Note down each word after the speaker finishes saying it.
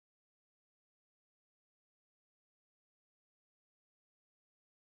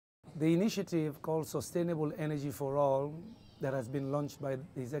The initiative called Sustainable Energy for All that has been launched by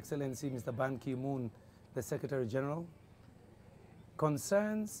His Excellency Mr. Ban Ki-moon, the Secretary General,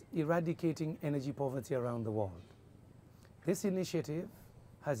 concerns eradicating energy poverty around the world. This initiative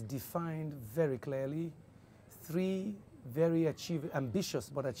has defined very clearly three very ambitious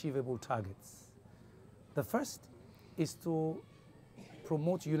but achievable targets. The first is to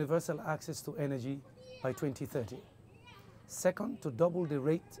promote universal access to energy by 2030. Second, to double the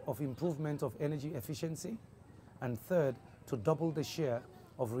rate of improvement of energy efficiency. And third, to double the share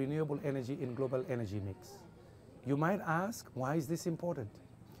of renewable energy in global energy mix. You might ask, why is this important?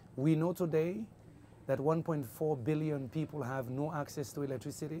 We know today that 1.4 billion people have no access to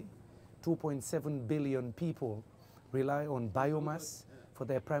electricity. 2.7 billion people rely on biomass for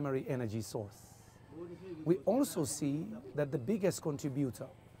their primary energy source. We also see that the biggest contributor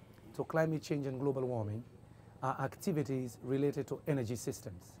to climate change and global warming are activities related to energy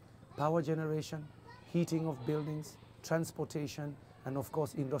systems, power generation, heating of buildings, transportation, and of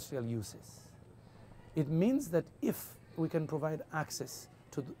course industrial uses. It means that if we can provide access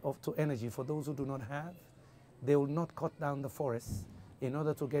to energy for those who do not have, they will not cut down the forests in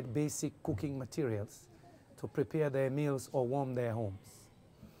order to get basic cooking materials to prepare their meals or warm their homes.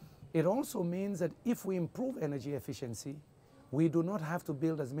 It also means that if we improve energy efficiency, we do not have to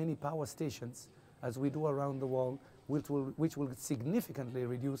build as many power stations as we do around the world, which will significantly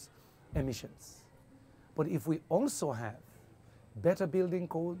reduce emissions. But if we also have better building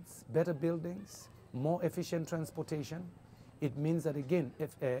codes, better buildings, more efficient transportation, it means that again,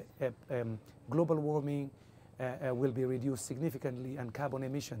 global warming will be reduced significantly, and carbon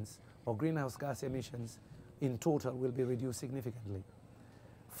emissions or greenhouse gas emissions in total will be reduced significantly.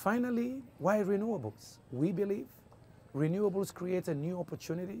 Finally, why renewables? We believe renewables create a new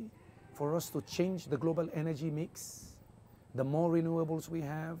opportunity for us to change the global energy mix. The more renewables we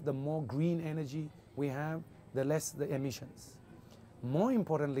have, the more green energy we have, the less the emissions. More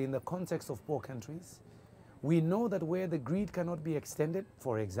importantly, in the context of poor countries, we know that where the grid cannot be extended,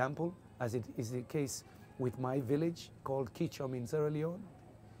 for example, as it is the case with my village called Kichom in Sierra Leone,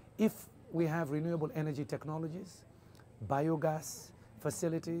 if we have renewable energy technologies, biogas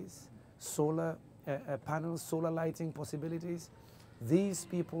facilities, solar panels, solar lighting possibilities, these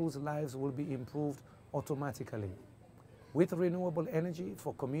people's lives will be improved automatically. With renewable energy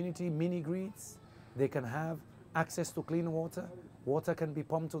for community mini-grids, they can have access to clean water. Water can be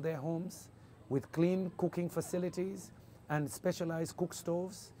pumped to their homes. With clean cooking facilities and specialized cook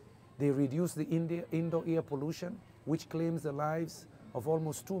stoves, they reduce the indoor air pollution, which claims the lives of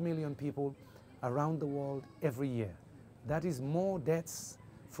almost 2 million people around the world every year. That is more deaths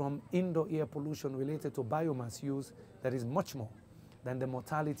from indoor air pollution related to biomass use. That is much more than the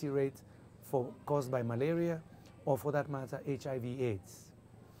mortality rate caused by malaria or, for that matter, HIV/AIDS.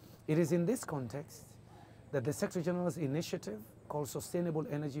 It is in this context that the Secretary General's initiative called Sustainable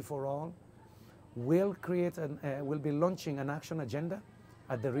Energy for All will be launching an action agenda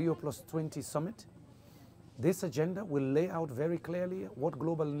at the Rio +20 summit. This agenda will lay out very clearly what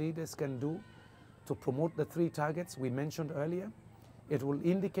global leaders can do to promote the three targets we mentioned earlier. It will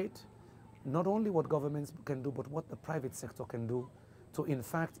indicate not only what governments can do, but what the private sector can do to, in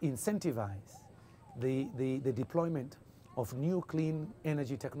fact, incentivize the deployment of new clean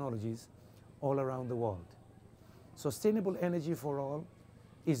energy technologies all around the world. Sustainable energy for all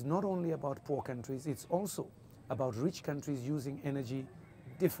is not only about poor countries, it's also about rich countries using energy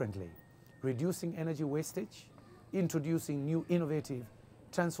differently, reducing energy wastage, introducing new innovative,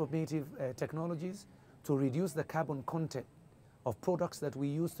 transformative technologies to reduce the carbon content of products that we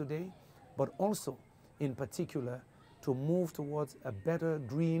use today, but also, in particular, to move towards a better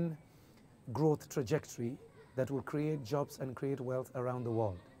green growth trajectory that will create jobs and create wealth around the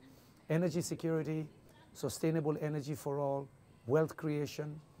world. Energy security, sustainable energy for all, wealth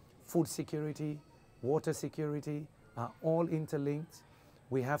creation, food security, water security are all interlinked.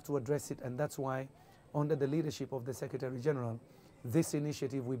 We have to address it, and that's why, under the leadership of the Secretary General, this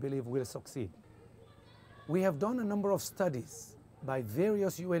initiative, we believe, will succeed. We have done a number of studies by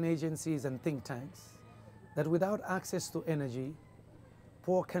various UN agencies and think tanks that without access to energy,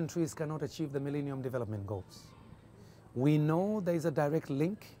 poor countries cannot achieve the Millennium Development Goals. We know there is a direct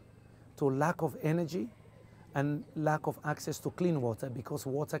link to lack of energy and lack of access to clean water because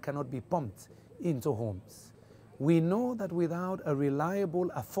water cannot be pumped into homes. We know that without a reliable,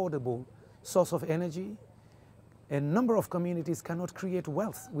 affordable source of energy, a number of communities cannot create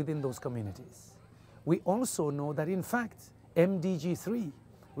wealth within those communities. We also know that, in fact, MDG 3,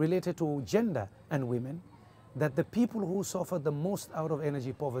 related to gender and women, that the people who suffer the most out of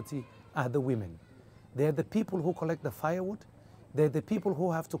energy poverty are the women. They're the people who collect the firewood, They're the people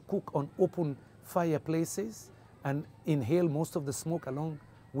who have to cook on open fireplaces and inhale most of the smoke along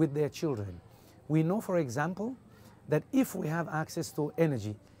with their children. We know, for example, that if we have access to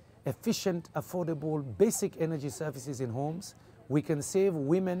energy, efficient, affordable, basic energy services in homes, we can save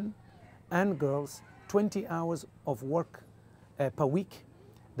women and girls 20 hours of work per week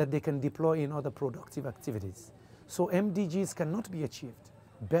that they can deploy in other productive activities. So MDGs cannot be achieved.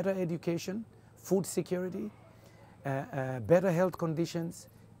 Better education, food security, better health conditions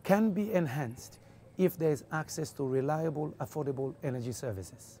can be enhanced if there is access to reliable, affordable energy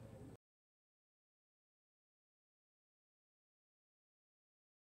services.